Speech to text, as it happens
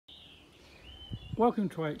Welcome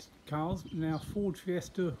to 8 Cars, now Ford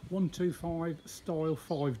Fiesta 125 style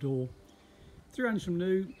 5-door. 300 from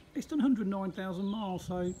new, it's done 109,000 miles,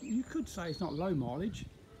 so you could say it's not low mileage,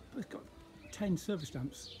 but it's got 10 service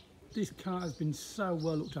stamps. This car has been so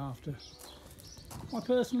well looked after. I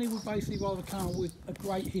personally would basically rather a car with a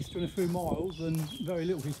great history and a few miles than very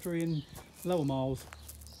little history and lower miles.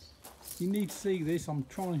 You need to see this. I'm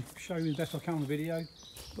trying to show you the best I can on the video,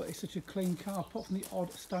 but it's such a clean car, apart from the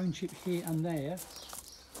odd stone chip here and there.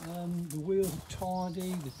 The wheels are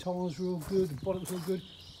tidy, the tyres are all good, the body's all good.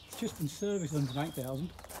 It's just been serviced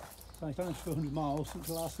 108,000, so it's done 400 miles since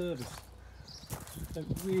the last service. So it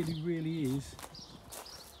really is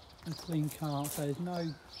a clean car. So there's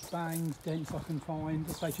no bangs, dents I can find.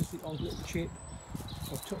 I say just the odd little chip.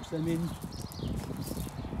 I've touched them in,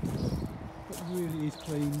 but it really is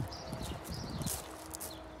clean.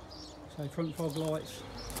 So front fog lights,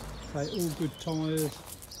 so all good tyres,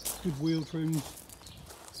 good wheel trims,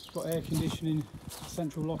 got air conditioning,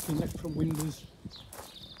 central locking, left front windows.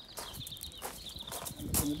 And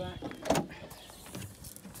look in the back.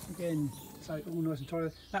 Again, so all nice and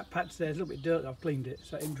tidy. That patch there is a little bit dirt, I've cleaned it,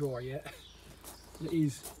 so it ain't dry yet. But it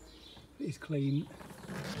is clean.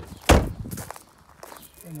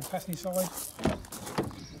 On the passenger side.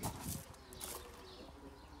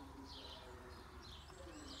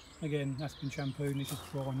 Again, that's been shampooed and it's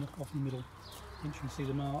just drying off in the middle. You can see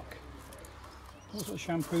the mark. Also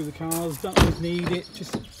shampoo the cars, don't always need it,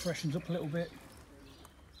 just freshens up a little bit.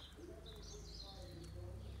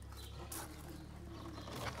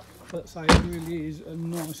 But say it really is a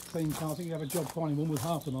nice clean car. I think you have a job finding one with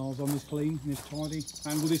half the miles on this clean and this tidy,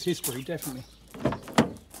 and with this history, definitely.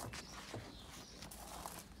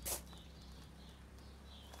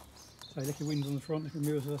 So liquid windows on the front, liquid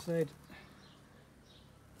mirrors as I said.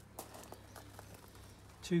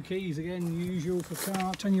 2 keys again, usual for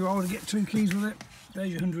car, 10-year-old to get 2 keys with it.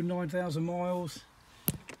 There's your 109,000 miles.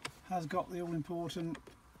 Has got the all important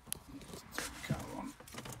car on.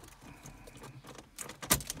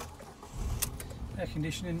 Air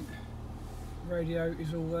conditioning, radio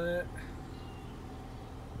is all there.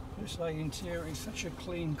 Just like the interior is such a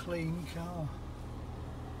clean car.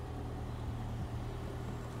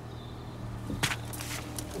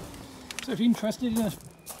 So if you're interested in a,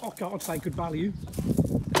 I'd say good value.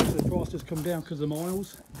 The price has come down because of the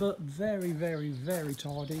miles, but very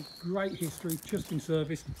tidy, great history, just been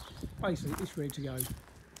serviced. Basically it's ready to go. If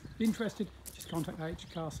you're interested, just contact H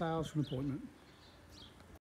Car Sales for an appointment.